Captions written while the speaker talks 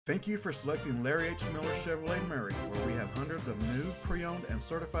Thank you for selecting Larry H. Miller Chevrolet Murray, where we have hundreds of new, pre-owned, and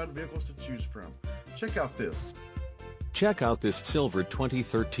certified vehicles to choose from. Check out this. Check out this silver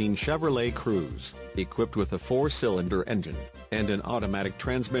 2013 Chevrolet Cruze, equipped with a 4-cylinder engine and an automatic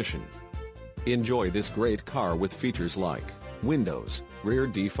transmission. Enjoy this great car with features like windows, rear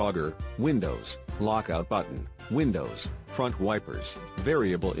defogger, windows, lockout button, windows, front wipers,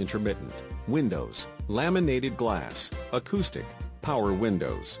 variable intermittent, windows, laminated glass, acoustic, power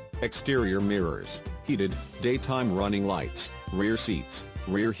windows, exterior mirrors, heated, daytime running lights, rear seats,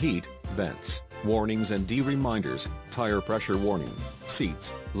 rear heat, vents, warnings and reminders, tire pressure warning,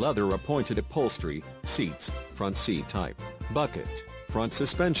 seats, leather appointed upholstery, seats, front seat type, bucket, front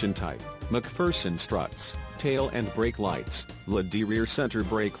suspension type, Macpherson struts, tail and brake lights, LED rear center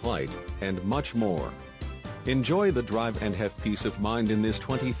brake light, and much more. Enjoy the drive and have peace of mind in this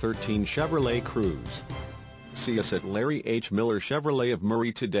 2013 Chevrolet Cruze. See us at Larry H. Miller Chevrolet of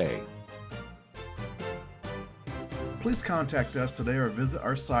Murray today. Please contact us today or visit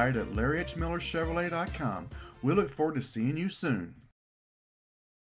our site at larryhmillerchevrolet.com. We look forward to seeing you soon.